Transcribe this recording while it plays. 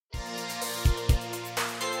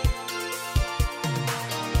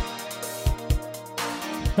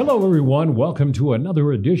Hello, everyone. Welcome to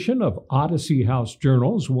another edition of Odyssey House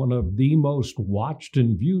Journals, one of the most watched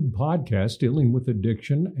and viewed podcasts dealing with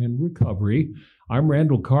addiction and recovery. I'm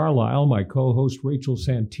Randall Carlisle. My co-host Rachel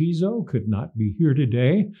Santizo could not be here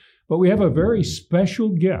today, but we have a very special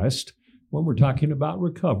guest when we're talking about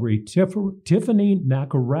recovery, Tiffany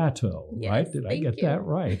Naccarato, yes, right? Did I get you. that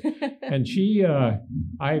right? And she,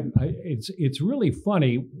 it's really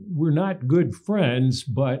funny. We're not good friends,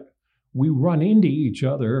 but we run into each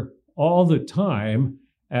other all the time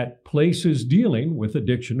at places dealing with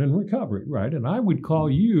addiction and recovery, right? And I would call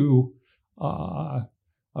you a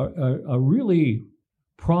really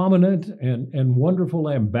prominent and wonderful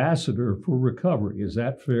ambassador for recovery. Is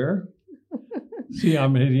that fair? See, I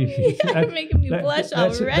mean, you're making me blush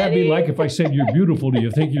already. That'd be like if I said you're beautiful. Do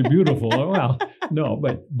you think you're beautiful? Oh, well, no,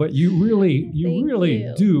 but you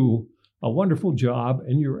really do a wonderful job,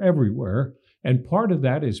 and you're everywhere. And part of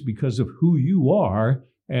that is because of who you are,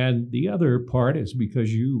 and the other part is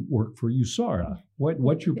because you work for USARA.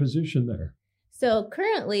 What's your position there? So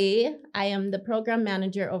currently, I am the program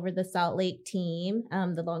manager over the Salt Lake team,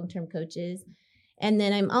 the long-term coaches, and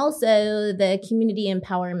then I'm also the community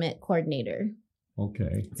empowerment coordinator.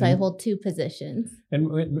 Okay. So I hold two positions.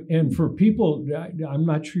 And for people, I'm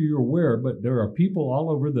not sure you're aware, but there are people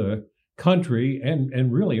all over the country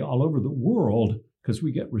and really all over the world, because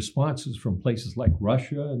we get responses from places like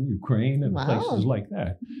Russia and Ukraine and places like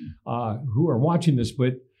that, who are watching this.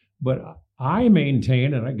 But I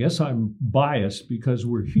maintain, and I guess I'm biased because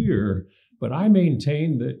we're here, but I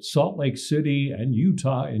maintain that Salt Lake City and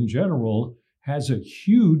Utah in general has a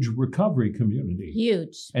huge recovery community.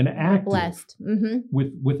 Huge. And active. We're blessed. Mm-hmm.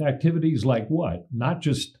 With activities like what? Not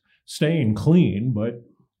just staying clean, but...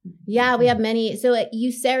 Yeah, we have many. So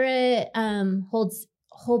USARA holds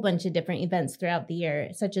whole bunch of different events throughout the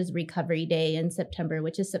year, such as Recovery Day in September,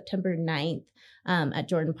 which is September 9th at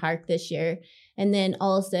Jordan Park this year. And then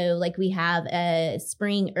also, like, we have a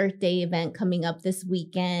Spring Earth Day event coming up this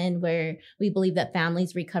weekend where we believe that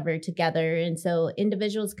families recover together. And so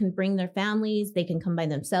individuals can bring their families, they can come by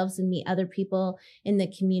themselves and meet other people in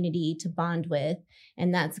the community to bond with.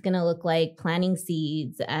 And that's going to look like planting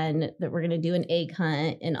seeds, and that we're going to do an egg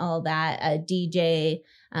hunt and all that, a DJ,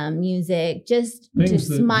 music, just things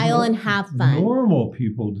to smile and have fun. Normal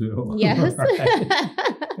people do. Yes. Right?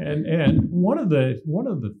 And one of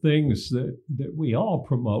the things that we all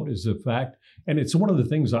promote is the fact, and it's one of the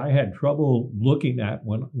things I had trouble looking at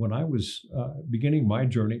when I was beginning my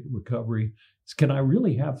journey to recovery, is can I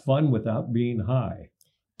really have fun without being high?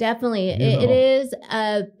 Definitely. It is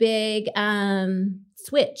a big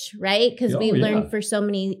switch, right? Because we learned for so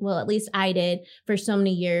many, well, at least I did, for so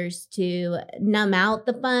many years to numb out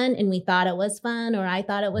the fun, and we thought it was fun, or I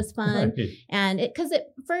thought it was fun. Right. And because at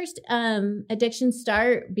first addictions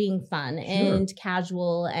start being fun and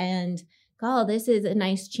casual and, oh, this is a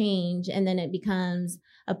nice change. And then it becomes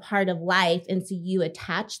a part of life. And so you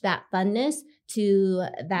attach that funness to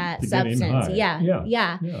that substance.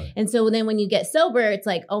 Yeah. And so then when you get sober, it's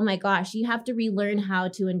like, oh my gosh, you have to relearn how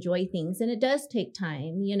to enjoy things. And it does take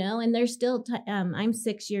time, and there's still, I'm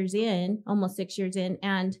 6 years in, almost 6 years in.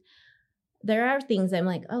 And there are things I'm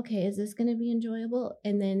like, okay, is this going to be enjoyable?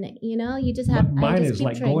 And then, you just have, mine is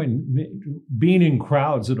like being in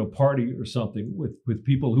crowds at a party or something with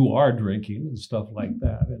people who are drinking and stuff like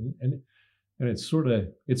that. And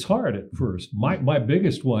it's hard at first. My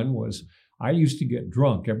biggest one was, I used to get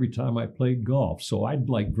drunk every time I played golf. So I'd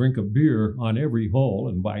drink a beer on every hole.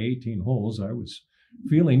 And by 18 holes, I was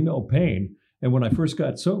feeling no pain. And when I first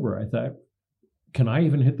got sober, I thought, can I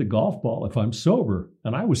even hit the golf ball if I'm sober?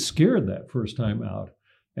 And I was scared that first time out.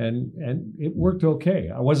 And it worked okay.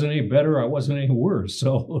 I wasn't any better. I wasn't any worse.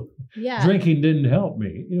 So drinking didn't help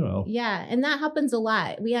me, Yeah. And that happens a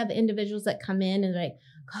lot. We have individuals that come in and they're like,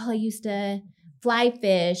 oh, I used to fly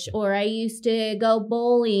fish, or I used to go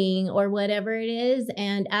bowling, or whatever it is.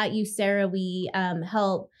 And at USARA, we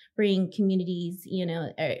help bring communities,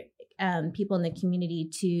 people in the community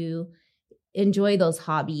to enjoy those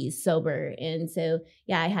hobbies sober. And so,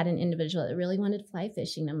 I had an individual that really wanted fly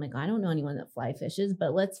fishing. I'm like, I don't know anyone that fly fishes,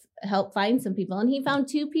 but let's help find some people. And he found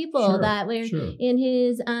two people that were in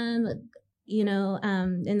his,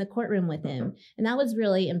 in the courtroom with him. And that was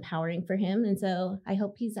really empowering for him. And so I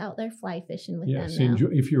hope he's out there fly fishing with them now. Enjoy.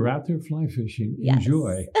 If you're out there fly fishing,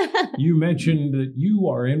 enjoy. You mentioned that you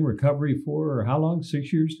are in recovery for how long?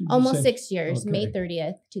 6 years? Almost 6 years, okay. May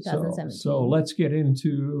 30th, 2017. So let's get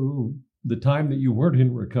into the time that you weren't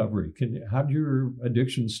in recovery. How did your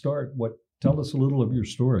addiction start? Tell us a little of your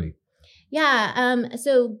story. Yeah.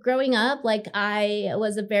 So growing up, I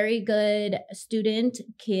was a very good student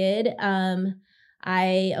kid.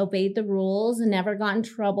 I obeyed the rules and never got in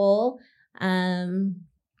trouble.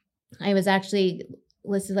 I was actually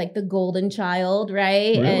listed like the golden child,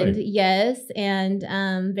 right? Really? And yes, and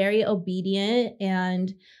very obedient.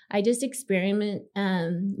 And I just was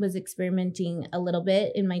experimenting a little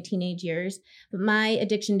bit in my teenage years, but my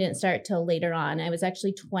addiction didn't start till later on. I was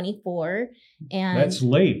actually 24, and that's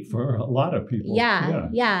late for a lot of people.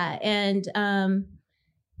 Yeah. And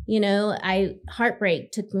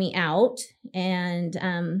heartbreak took me out, and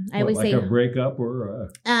I always say a breakup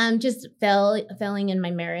or just failing in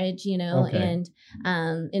my marriage, and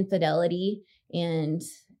infidelity and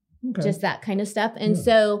just that kind of stuff. And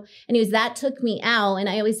so, anyways, that took me out. And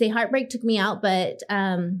I always say heartbreak took me out, but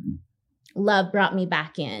love brought me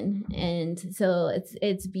back in. And so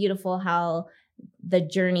it's beautiful how the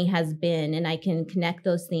journey has been, and I can connect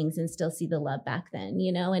those things and still see the love back then,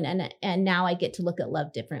 and now I get to look at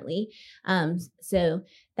love differently. So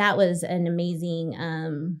that was an amazing.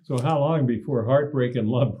 So how long before heartbreak and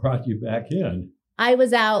love brought you back in? I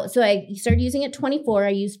was out. So I started using at 24. I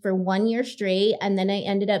used for 1 year straight. And then I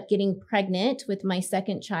ended up getting pregnant with my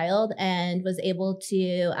second child and was able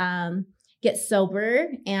to get sober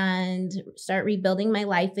and start rebuilding my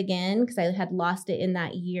life again, because I had lost it in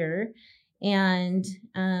that year. And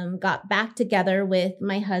got back together with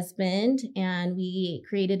my husband, and we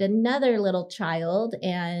created another little child.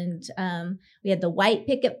 And we had the white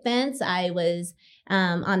picket fence. I was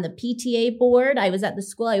on the PTA board. I was at the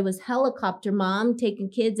school. I was helicopter mom, taking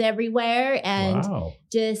kids everywhere, and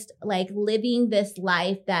just like living this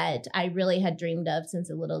life that I really had dreamed of since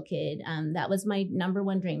a little kid. That was my number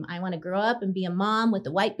one dream. I want to grow up and be a mom with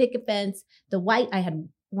the white picket fence.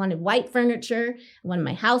 Wanted white furniture, I wanted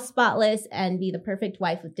my house spotless, and be the perfect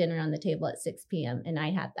wife with dinner on the table at 6 p.m. And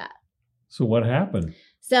I had that. So what happened?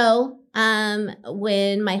 So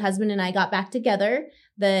when my husband and I got back together,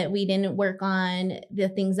 we didn't work on the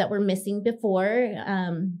things that were missing before.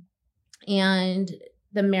 And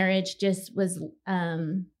the marriage just was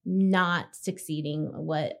not succeeding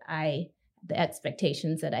the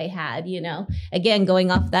expectations that I had, again, going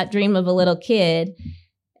off that dream of a little kid.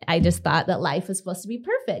 I just thought that life was supposed to be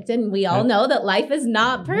perfect. And we all know that life is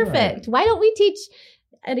not perfect. Right. Why don't we teach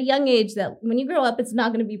at a young age that when you grow up, it's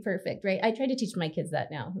not going to be perfect, right? I try to teach my kids that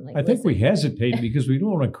now. I think we hesitate because we don't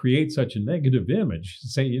want to create such a negative image.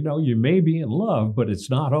 Say, you may be in love, but it's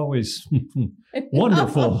not always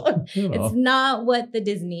wonderful. It's not what the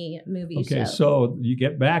Disney movie show. Okay, so you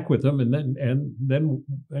get back with them, and then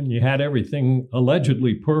you had everything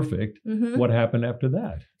allegedly perfect. Mm-hmm. What happened after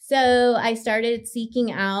that? So I started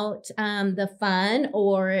seeking out the fun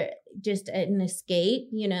or just an escape,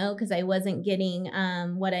 because I wasn't getting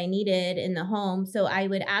what I needed in the home. So I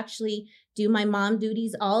would actually do my mom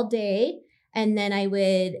duties all day, and then I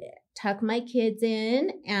would tuck my kids in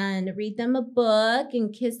and read them a book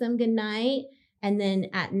and kiss them goodnight. And then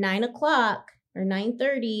at 9 o'clock or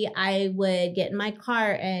 9:30, I would get in my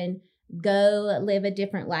car and go live a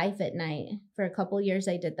different life at night. For a couple of years,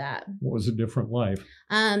 I did that. What was a different life?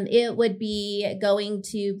 It would be going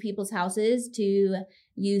to people's houses to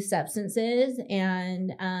use substances,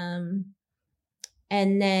 and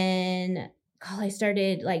then I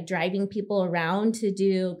started like driving people around to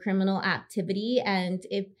do criminal activity. And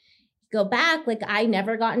if you go back, I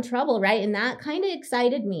never got in trouble, right? And that kind of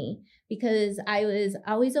excited me because I was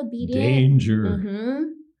always obedient. Danger. Mm-hmm.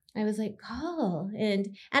 I was like, and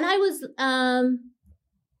I was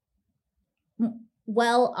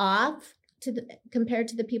well off compared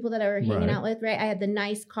to the people that I were hanging out with, right? I had the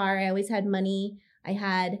nice car. I always had money. I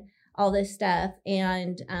had all this stuff.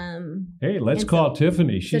 And hey, let's call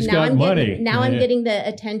Tiffany. She's got money. I'm getting the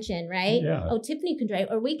attention, right? Yeah. Oh, Tiffany can drive,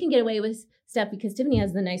 or we can get away with stuff because Tiffany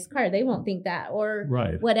has the nice car. They won't think that, or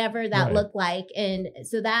whatever that looked like. And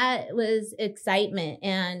so that was excitement.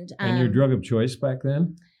 And your drug of choice back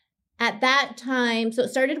then? At that time, so it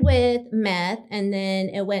started with meth, and then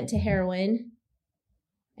it went to heroin.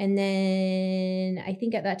 And then I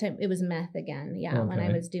think at that time it was meth again. Yeah, when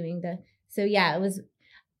I was doing it was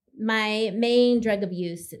my main drug of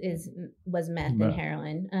use was meth and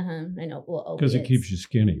heroin. I know. Because it keeps you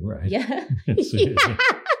skinny, right? Yeah.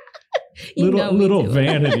 little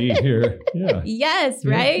vanity here. Yeah. Yes,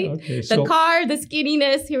 right? Okay. The car, the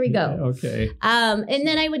skinniness. Here we go. Yeah, okay. And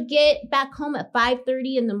then I would get back home at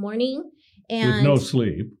 5:30 in the morning, and with no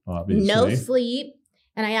sleep, obviously. No sleep.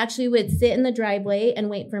 And I actually would sit in the driveway and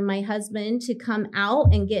wait for my husband to come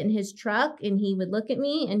out and get in his truck, and he would look at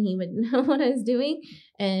me and he would know what I was doing,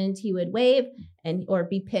 and he would wave or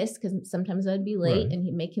be pissed because sometimes I would be late, and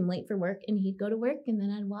he'd make him late for work, and he'd go to work, and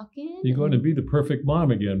then I'd walk in. You're going to be the perfect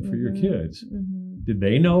mom again for your kids. Mm-hmm. did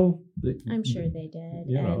they know? I'm sure they did.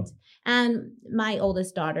 You and my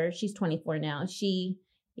oldest daughter, she's 24 now. She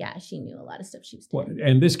knew a lot of stuff she was doing.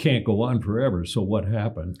 And this can't go on forever. So what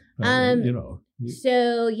happened?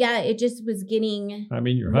 So it just was getting. I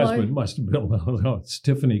mean, your husband must have been, it's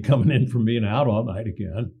Tiffany coming in from being out all night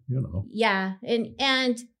again, Yeah,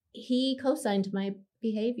 and he co-signed my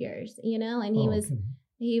behaviors, and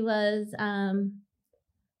he was.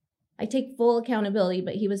 I take full accountability,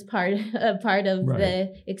 but he was part of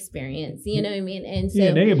the experience. You know what I mean? And so he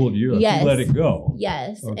enabled you to let it go.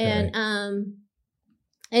 Yes, okay.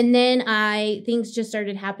 And then things just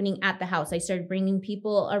started happening at the house. I started bringing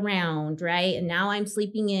people around, right? And now I'm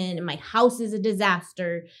sleeping in, and my house is a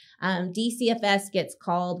disaster. DCFS gets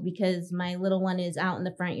called because my little one is out in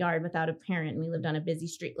the front yard without a parent, and we lived on a busy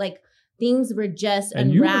street. Like, things were just unraveling.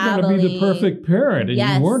 And you were going to be the perfect parent, and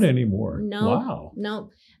you weren't anymore. No, wow.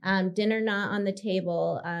 No. Dinner not on the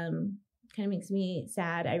table. Kind of makes me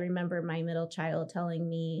sad. I remember my middle child telling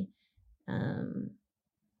me,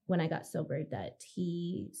 when I got sober, that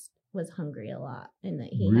he was hungry a lot, and that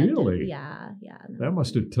he really, no. That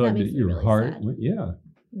must have tugged at your really heart. Sad. Yeah.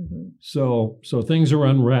 Mm-hmm. So things are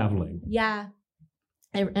unraveling. Yeah,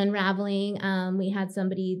 unraveling. We had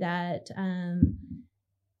somebody that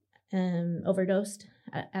overdosed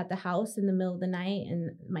at the house in the middle of the night,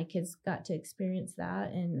 and my kids got to experience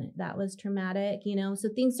that, and that was traumatic, so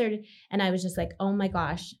things started, and I was just like, oh my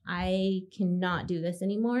gosh, I cannot do this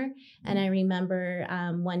anymore. And I remember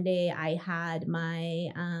one day I had my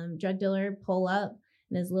drug dealer pull up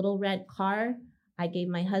in his little red car. I gave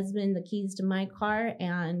my husband the keys to my car,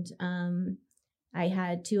 and I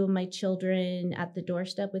had two of my children at the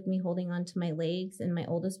doorstep with me holding onto my legs, and my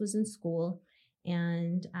oldest was in school.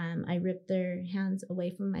 And I ripped their hands away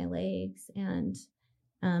from my legs and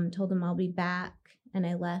told them I'll be back. And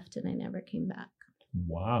I left, and I never came back.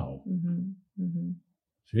 Wow. Mm-hmm. Mm-hmm.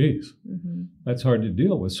 Jeez. Mm-hmm. That's hard to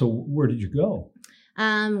deal with. So where did you go?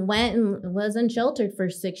 Went and was unsheltered for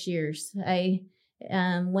 6 years. I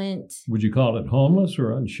went. Would you call it homeless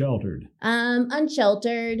or unsheltered?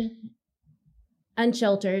 Unsheltered and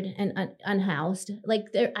unhoused. Like,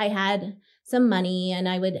 I had some money, and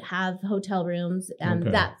I would have hotel rooms.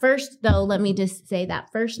 Okay. That first, though, let me just say,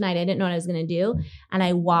 that first night, I didn't know what I was going to do. And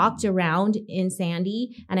I walked around in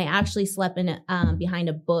Sandy, and I actually slept in behind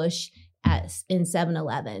a bush in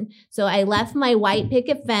 7-Eleven. So I left my white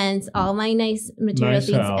picket fence, all my nice material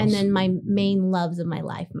things, house. and then my main loves of my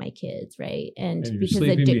life, my kids, right? And you're because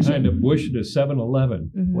sleeping addiction. Behind a bush at a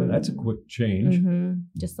 7-Eleven. Mm-hmm. Well, that's a quick change. Mm-hmm.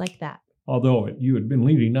 Just like that. Although you had been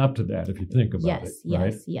leading up to that, if you think about it.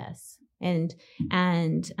 Right? Yes. And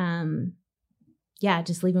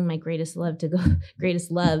just leaving my greatest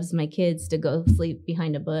loves, my kids, to go sleep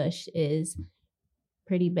behind a bush is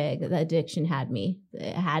pretty big. The addiction had me.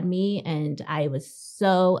 It had me, and I was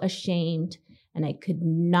so ashamed, and I could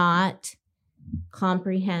not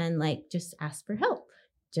comprehend, like, just ask for help.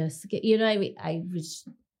 Just get, I was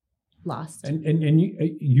lost. And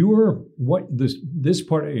you're what this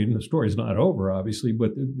part in the story is not over, obviously,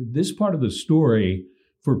 but this part of the story,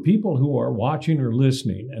 for people who are watching or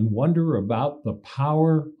listening and wonder about the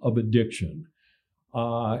power of addiction,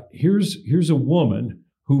 here's a woman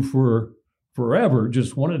who for forever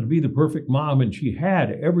just wanted to be the perfect mom, and she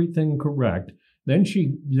had everything correct. Then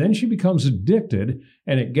she becomes addicted,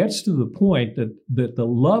 and it gets to the point that the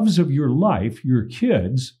loves of your life, your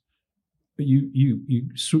kids, you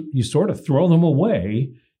sort of throw them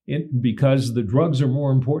away because the drugs are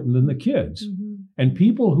more important than the kids. Mm-hmm. And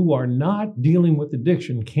people who are not dealing with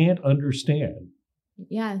addiction can't understand.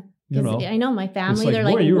 Yeah. I know my family, like, they're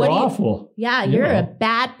like, you're awful. You're a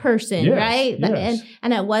bad person, yes, right? Yes.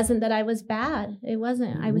 And it wasn't that I was bad. It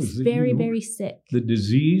wasn't. I was very, very sick. The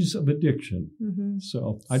disease of addiction. Mm-hmm.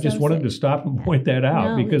 So I just wanted to stop and point that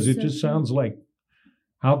out, because it just sounds like,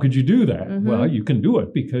 how could you do that? Mm-hmm. Well, you can do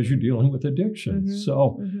it because you're dealing with addiction.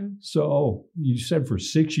 Mm-hmm. So you said for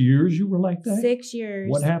 6 years you were like that? 6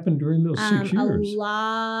 years. What happened during those 6 years? A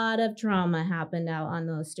lot of trauma happened out on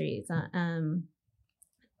those streets. I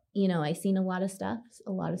seen a lot of stuff.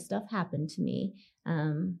 A lot of stuff happened to me.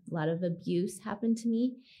 A lot of abuse happened to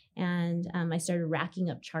me. And I started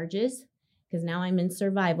racking up charges because now I'm in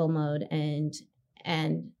survival mode, and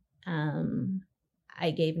I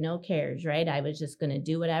gave no cares, right? I was just going to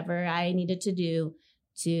do whatever I needed to do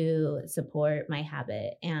to support my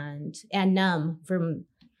habit and numb from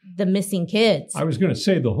the missing kids. I was going to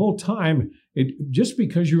say, the whole time, just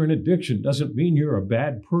because you're in addiction doesn't mean you're a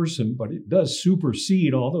bad person, but it does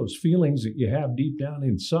supersede all those feelings that you have deep down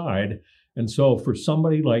inside. And so for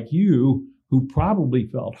somebody like you, who probably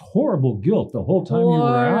felt horrible guilt the whole time you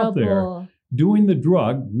were out there, doing the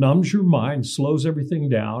drug numbs your mind, slows everything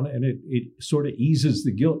down, and it sort of eases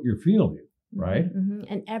the guilt you're feeling, right? Mm-hmm.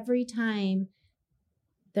 And every time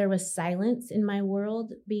there was silence in my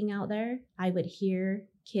world being out there, I would hear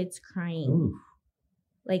kids crying. Oof.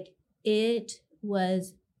 Like it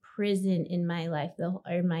was prison in my life, or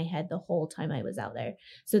in my head the whole time I was out there.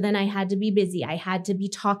 So then I had to be busy. I had to be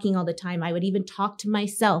talking all the time. I would even talk to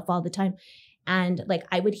myself all the time. And like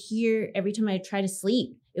I would hear every time I would try to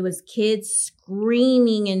sleep, it was kids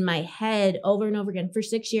screaming in my head over and over again for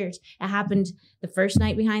 6 years. It happened the first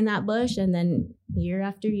night behind that bush. And then year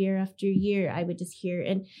after year after year, I would just hear,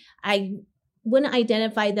 and I wouldn't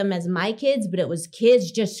identify them as my kids, but it was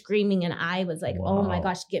kids just screaming. And I was like, wow. Oh my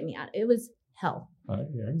gosh, get me out. It was hell. I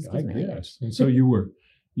guess. And so you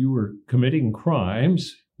were committing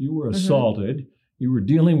crimes, you were assaulted, you were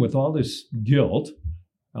dealing with all this guilt.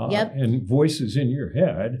 And voices in your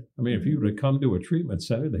head. I mean, if you were to come to a treatment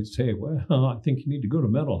center, they'd say, well, I think you need to go to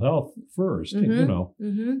mental health first,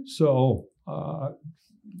 So.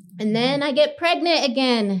 And then I get pregnant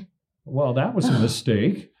again. Well, that was a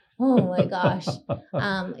mistake. Oh my gosh.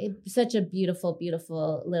 Such a beautiful,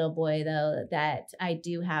 beautiful little boy, though, that I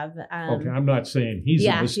do have. Okay, I'm not saying he's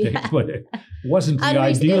a mistake, but it wasn't the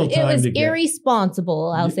ideal time it was to get.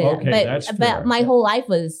 Irresponsible, I'll say okay, that. That's but my whole life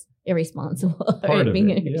was irresponsible. Part of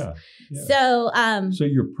it, yeah. So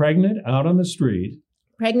you're pregnant out on the street.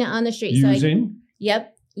 Pregnant on the street. Using?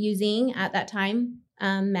 Using at that time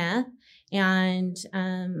meth, and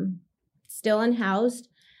still unhoused.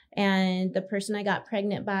 And the person I got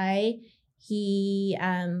pregnant by, we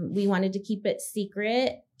wanted to keep it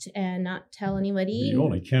secret and not tell anybody. You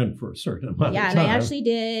only can for a certain amount of time. Yeah, and I actually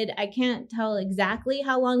did. I can't tell exactly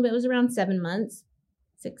how long, but it was around 7 months,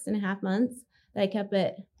 6.5 months that I kept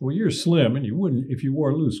it. Well, you're slim, and you wouldn't, if you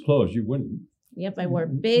wore loose clothes, you wouldn't. Yep, I wore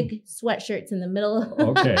big sweatshirts in the middle.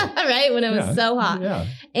 Okay. Right, when it was so hot. Yeah.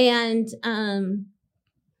 And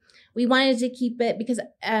we wanted to keep it because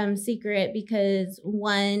secret because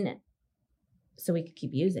one, so we could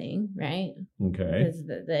keep using, right? Okay. Because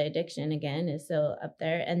the addiction again is so up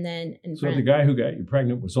there, and then the guy who got you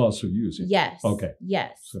pregnant was also using. Yes. Okay.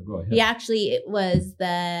 Yes. So go ahead. He actually was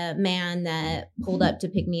the man that pulled up to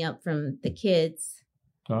pick me up from the kids.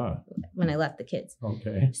 When I left the kids.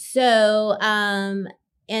 Okay. So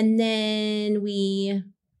and then we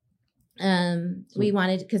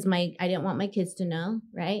wanted, because I didn't want my kids to know,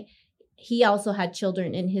 right? He also had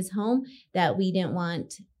children in his home that we didn't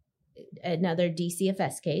want another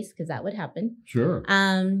DCFS case, because that would happen. Sure.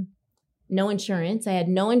 No insurance. I had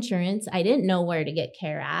no insurance. I didn't know where to get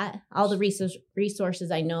care at. All the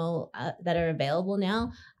resources I know that are available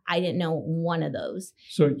now, I didn't know one of those.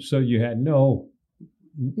 So you had no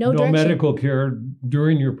medical care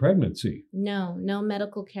during your pregnancy? No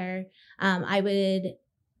medical care. I would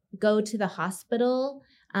go to the hospital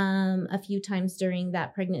a few times during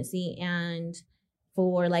that pregnancy, and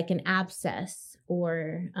for like an abscess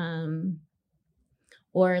or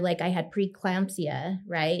like I had preeclampsia,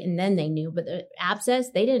 right? And then they knew, but the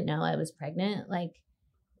abscess, they didn't know I was pregnant. Like,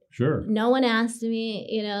 sure. No one asked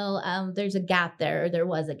me, there's a gap there, or there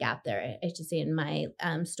was a gap there. I should say in my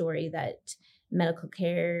story that medical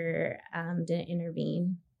care didn't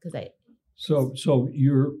intervene because I. So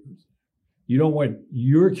you don't want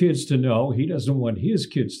your kids to know. He doesn't want his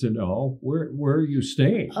kids to know. Where are you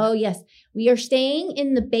staying? Oh yes, we are staying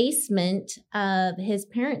in the basement of his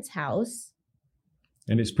parents' house.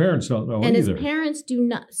 And his parents don't know and either. His parents do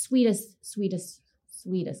not. Sweetest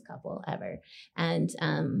couple ever, and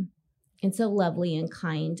so lovely and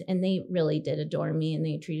kind. And they really did adore me, and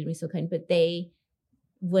they treated me so kind. But they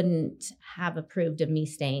wouldn't have approved of me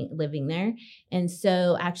living there. And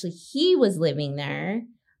so actually he was living there.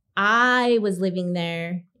 I was living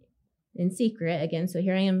there in secret again. So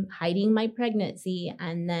here I am hiding my pregnancy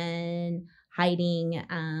and then hiding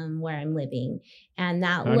where I'm living. And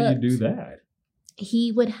that How do you do that?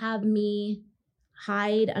 He would have me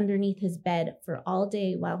hide underneath his bed for all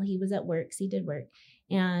day while he was at work. 'Cause he did work.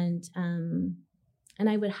 And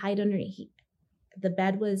I would hide underneath. The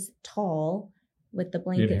bed was tall with the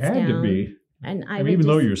blankets down. It had to be. And even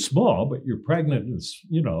though you're small, but you're pregnant,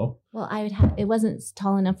 Well, it wasn't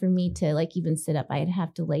tall enough for me to like even sit up. I'd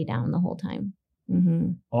have to lay down the whole time.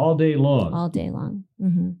 Mm-hmm. All day long. All day long.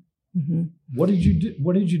 Mm-hmm. Mm-hmm. What did you do?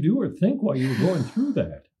 What did you do or think while you were going through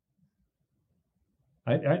that?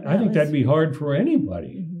 I think that'd be hard for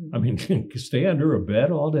anybody. Mm-hmm. I mean, stay under a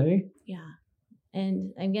bed all day. Yeah,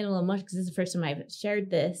 and I'm getting a little emotional because this is the first time I've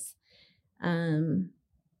shared this on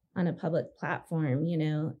a public platform.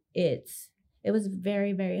 It was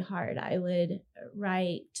very, very hard. I would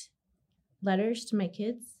write letters to my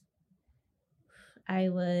kids. I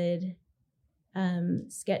would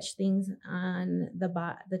sketch things on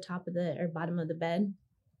the top of the or bottom of the bed.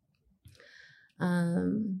 I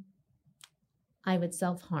would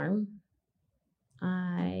self-harm.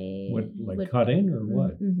 Would cutting or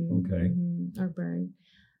what? Okay. Or burn.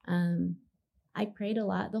 I prayed a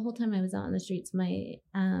lot the whole time I was out on the streets. My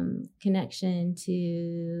connection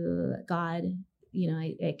to God,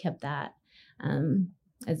 I kept that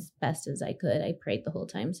as best as I could. I prayed the whole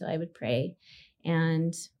time, so I would pray,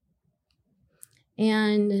 and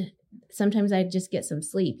sometimes I'd just get some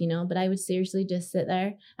sleep, but I would seriously just sit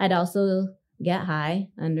there. I'd also get high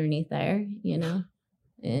underneath there,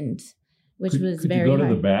 and which was could very you go hard.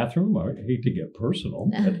 To the bathroom? I hate to get personal.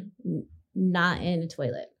 But... Not in a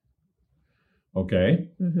toilet. Okay.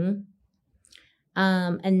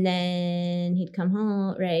 And then he'd come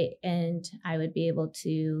home, right? And I would be able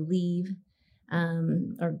to leave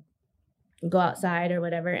or go outside or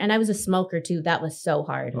whatever. And I was a smoker too. That was so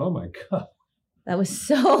hard. Oh my God. That was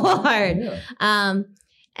so hard. Yeah.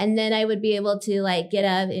 And then I would be able to like get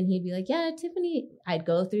up and he'd be like, yeah, Tiffany. I'd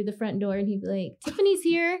go through the front door and he'd be like, Tiffany's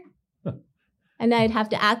here. And I'd have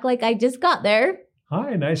to act like I just got there.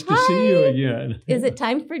 Hi, nice to see you again. Is it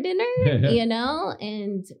time for dinner?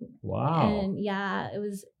 And wow. And yeah, I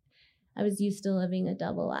was used to living a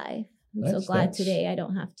double life. I'm so glad today I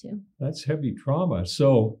don't have to. That's heavy trauma.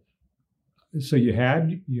 So you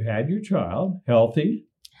had your child healthy.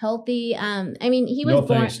 I mean, he was born. No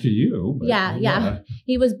thanks to you. But yeah.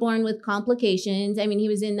 He was born with complications. I mean, he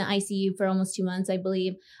was in the ICU for almost 2 months, I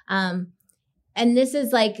believe. And this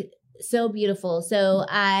is like so beautiful. So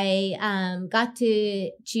I got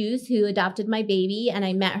to choose who adopted my baby, and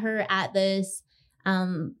I met her at this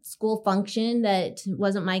school function that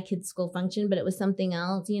wasn't my kid's school function, but it was something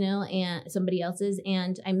else, and somebody else's.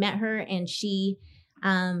 And I met her, and she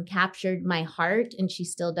captured my heart, and she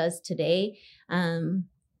still does today.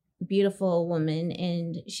 Beautiful woman,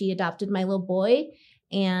 and she adopted my little boy.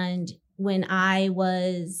 And when I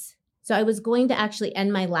was going to actually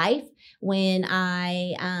end my life when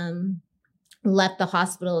I left the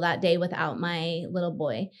hospital that day without my little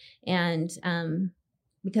boy. And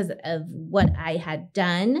because of what I had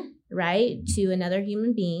done, right, to another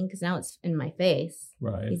human being, because now it's in my face.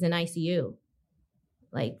 Right. He's in ICU.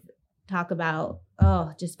 Like, talk about,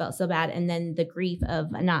 just felt so bad. And then the grief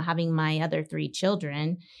of not having my other 3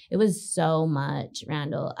 children. It was so much,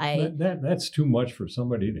 Randall. That's too much for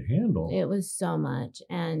somebody to handle. It was so much.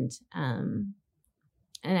 And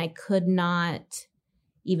I could not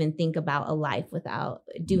even think about a life without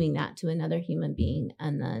doing that to another human being.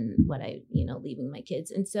 And then leaving my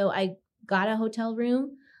kids. And so I got a hotel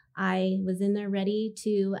room. I was in there ready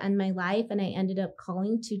to end my life, and I ended up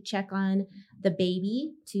calling to check on the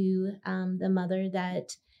baby to the mother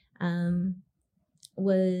that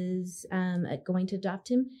was going to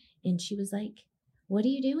adopt him. And she was like, what are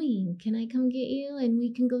you doing? Can I come get you? And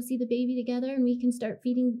we can go see the baby together, and we can start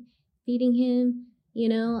feeding him,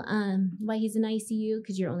 while he's in ICU,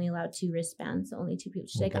 because you're only allowed 2 wristbands, so only 2 people.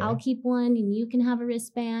 She's like, I'll keep one and you can have a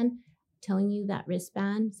wristband. Telling you that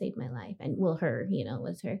wristband saved my life. And her,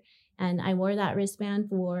 was her. And I wore that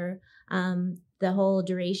wristband for the whole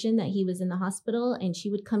duration that he was in the hospital. And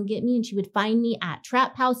she would come get me, and she would find me at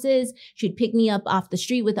trap houses. She'd pick me up off the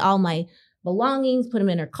street with all my belongings, put them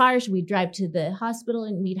in her car. We'd drive to the hospital,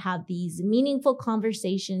 and we'd have these meaningful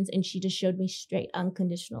conversations. And she just showed me straight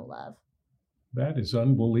unconditional love. That is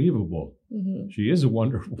unbelievable. Mm-hmm. She is a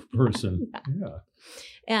wonderful person. Yeah.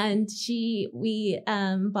 And we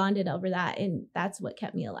bonded over that. And that's what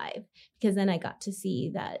kept me alive, because then I got to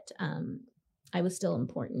see that I was still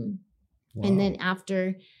important. Wow. And then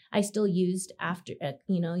after I still used a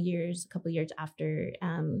couple years after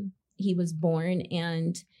he was born,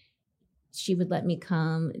 and she would let me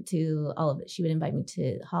come to all of it. She would invite me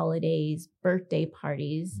to holidays, birthday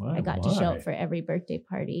parties. I got to show up for every birthday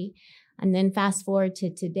party. And then fast forward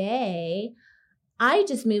to today, I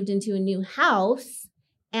just moved into a new house.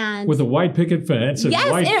 And with a white picket fence and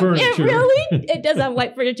white furniture. It does have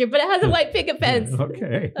white furniture, but it has a white picket fence.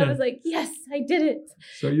 Okay. I was like, yes, I did it.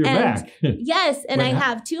 So you're back. Yes. And I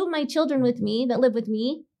have 2 of my children with me that live with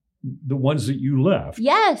me. The ones that you left?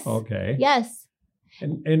 Yes. Okay. Yes.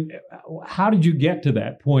 And how did you get to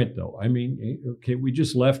that point, though? I mean, okay, we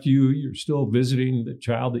just left you. You're still visiting the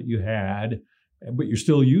child that you had, but you're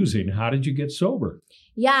still using. How did you get sober?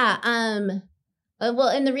 Yeah. Well,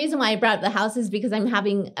 and the reason why I brought up the house is because I'm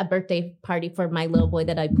having a birthday party for my little boy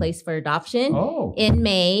that I placed for adoption in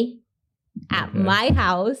May at my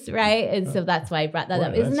house, right? And so that's why I brought that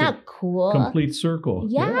up. Isn't that cool? Complete circle.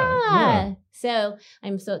 Yeah. So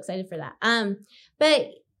I'm so excited for that. But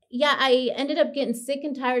I ended up getting sick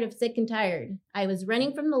and tired. I was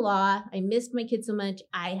running from the law. I missed my kids so much.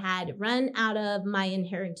 I had run out of my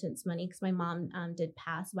inheritance money because my mom did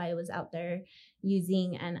pass while I was out there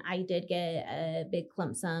using, and I did get a big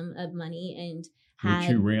clump sum of money and which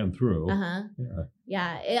you ran through.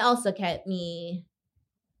 Yeah. It also kept me,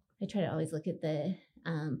 I try to always look at the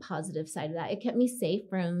positive side of that. It kept me safe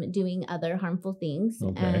from doing other harmful things.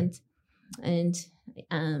 Okay.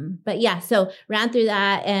 But yeah, so ran through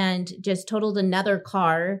that and just totaled another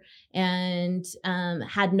car and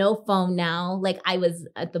had no phone now. Like I was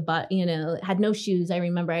at the butt, had no shoes. I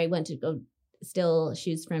remember I went to go steal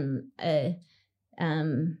shoes from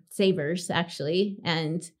Savers actually.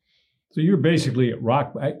 And so you're basically at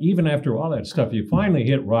rock, even after all that stuff, you finally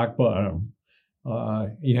hit rock bottom.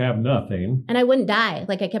 You have nothing. And I wouldn't die.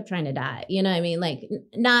 Like I kept trying to die. You know what I mean? Like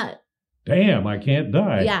not. Damn, I can't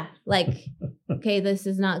die. Yeah. Like, okay, this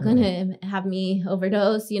is not going to have me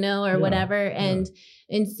overdose, or whatever. And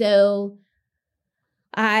so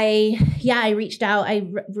I reached out.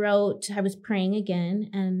 I wrote, I was praying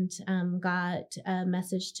again and got a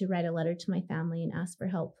message to write a letter to my family and ask for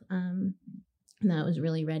help. And I was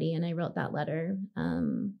really ready. And I wrote that letter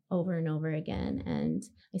over and over again. And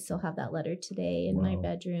I still have that letter today in my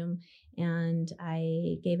bedroom. And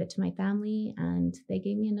I gave it to my family and they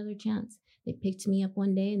gave me another chance. They picked me up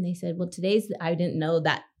one day and they said, well, I didn't know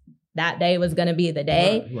that day was going to be the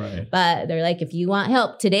day. Right. But they're like, if you want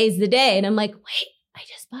help, today's the day. And I'm like, wait, I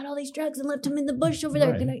just bought all these drugs and left them in the bush over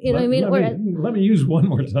there. Right. You know what I mean? Let me use one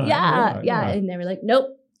more time. Yeah. And they were like,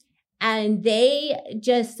 nope. And they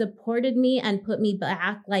just supported me and put me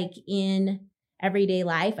back like in everyday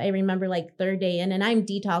life. I remember like third day in, and I'm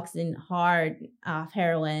detoxing hard off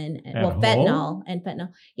heroin, fentanyl.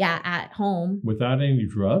 Yeah, at home. Without any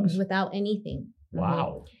drugs? Without anything.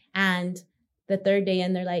 Wow. And the third day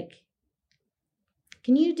in, they're like,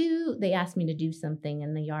 they asked me to do something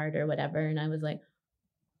in the yard or whatever. And I was like,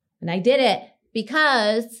 and I did it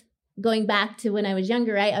because going back to when I was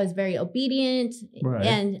younger, right? I was very obedient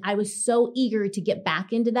and I was so eager to get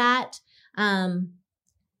back into that.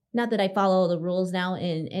 Not that I follow the rules now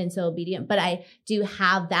and so obedient, but I do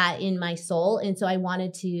have that in my soul. And so I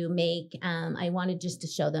wanted to I wanted just to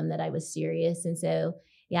show them that I was serious. And so,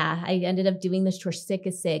 yeah, I ended up doing this tour sick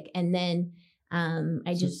as sick. And then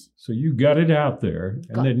So you got it out there.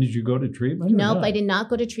 And then did you go to treatment? Nope, I did not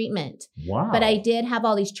go to treatment. Wow. But I did have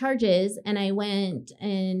all these charges and I went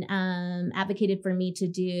and advocated for me to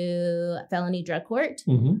do felony drug court,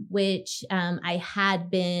 which I had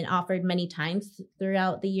been offered many times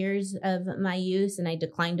throughout the years of my use. And I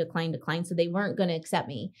declined. So they weren't going to accept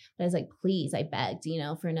me. But I was like, please, I begged,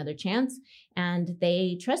 for another chance. And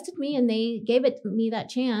they trusted me and they gave me that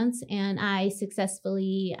chance. And I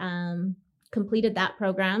successfully completed that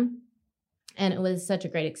program. And it was such a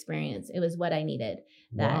great experience. It was what I needed,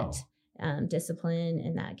 that discipline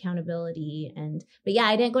and that accountability. But yeah,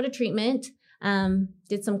 I didn't go to treatment.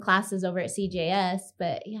 Did some classes over at CJS,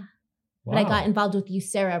 but yeah. Wow. But I got involved with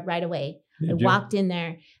USERA right away. I walked in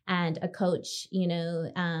there and a coach,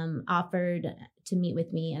 offered to meet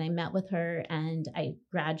with me and I met with her and I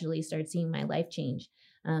gradually started seeing my life change.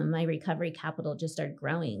 My recovery capital just started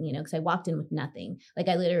growing, because I walked in with nothing. Like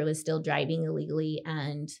I literally was still driving illegally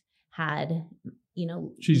and had,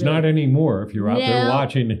 She's not anymore if you're out there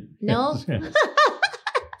watching. No.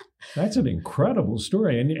 That's an incredible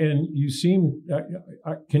story. And you seem,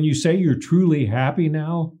 can you say you're truly happy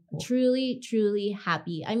now? Truly, truly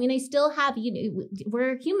happy. I mean, I still have,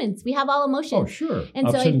 we're humans. We have all emotions. Oh, sure. And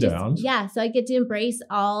Ups so and downs. Yeah. So I get to embrace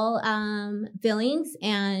all feelings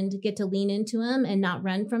and get to lean into them and not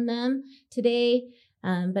run from them today.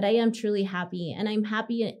 But I am truly happy, and I'm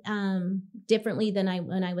happy differently than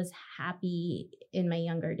when I was happy in my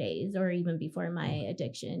younger days or even before my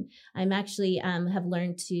addiction. I'm actually have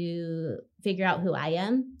learned to figure out who I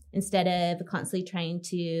am instead of constantly trying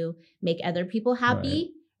to make other people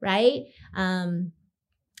happy. Right.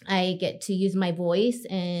 I get to use my voice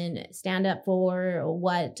and stand up for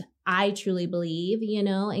what I truly believe,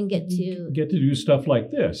 and get to do stuff like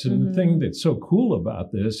this. And the thing that's so cool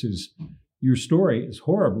about this is your story is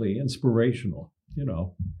horribly inspirational,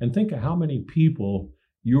 and think of how many people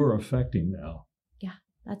you're affecting now. Yeah,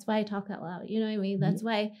 that's why I talk out loud. You know what I mean? That's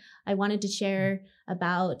why I wanted to share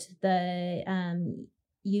about the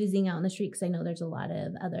using out on the street, because I know there's a lot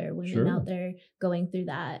of other women out there going through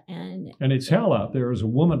that. And it's hell out there as a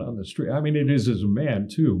woman on the street. I mean, it is as a man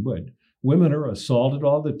too, but women are assaulted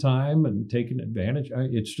all the time and taken advantage.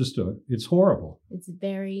 It's horrible. It's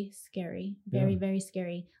very scary. Very, very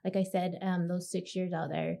scary. Like I said, those 6 years out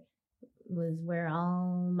there was where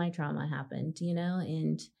all my trauma happened,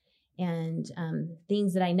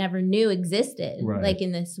 things that I never knew existed, like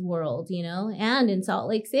in this world, and in Salt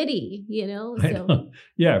Lake City, So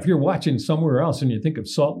yeah, if you're watching somewhere else and you think of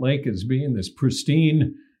Salt Lake as being this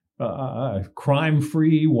pristine,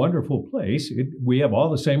 crime-free, wonderful place, we have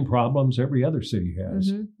all the same problems every other city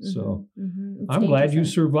has. So I'm glad you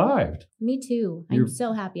survived. Me too. I'm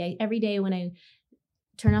so happy. Every day when I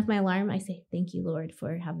turn off my alarm, I say, thank you, Lord,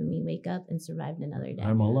 for having me wake up and survived another day.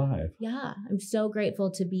 I'm alive. Yeah, I'm so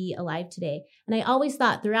grateful to be alive today. And I always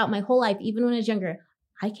thought throughout my whole life, even when I was younger,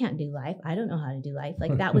 I can't do life. I don't know how to do life.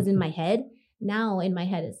 Like that was in my head. Now in my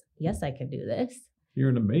head is, yes, I can do this. You're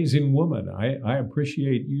an amazing woman. I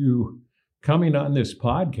appreciate you coming on this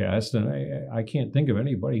podcast. And I can't think of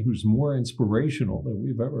anybody who's more inspirational than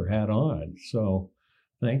we've ever had on. So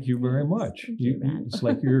thank you very much. It's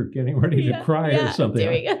like you're getting ready to cry or something.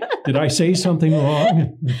 Did I say something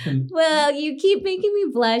wrong? Well, you keep making me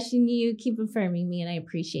blush and you keep affirming me, and I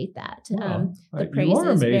appreciate that. Well, the praise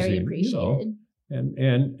is very appreciated.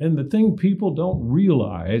 And the thing people don't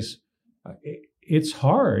realize, it's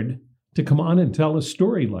hard to come on and tell a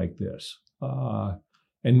story like this.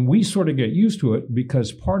 And we sort of get used to it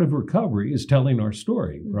because part of recovery is telling our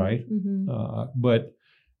story, right? But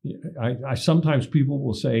I sometimes people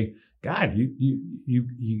will say, God, you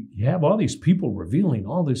have all these people revealing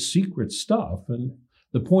all this secret stuff. And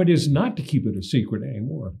the point is not to keep it a secret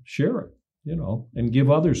anymore. Share it, and give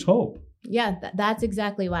others hope. Yeah, that's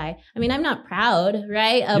exactly why. I mean, I'm not proud,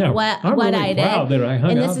 right, of what really I did. That I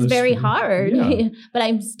hung and this is very hard. Yeah. But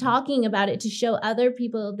I'm talking about it to show other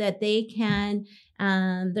people that they can,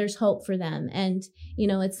 there's hope for them. And,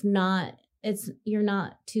 you're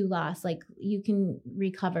not too lost. Like you can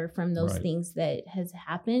recover from those things that has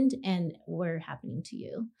happened and were happening to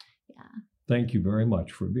you. Yeah. Thank you very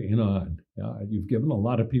much for being on. You've given a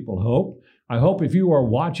lot of people hope. I hope if you are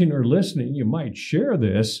watching or listening, you might share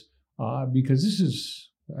this because this is,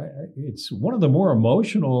 it's one of the more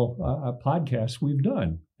emotional podcasts we've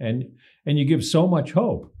done. And you give so much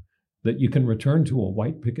hope that you can return to a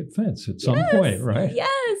white picket fence at some point, right? Yes,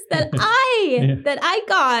 that I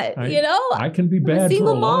got, I can be bad I'm a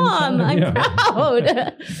single for a long mom. time. I'm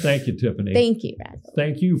proud. Thank you, Tiffany. Thank you, Randall.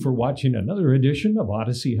 Thank you for watching another edition of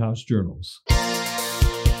Odyssey House Journals.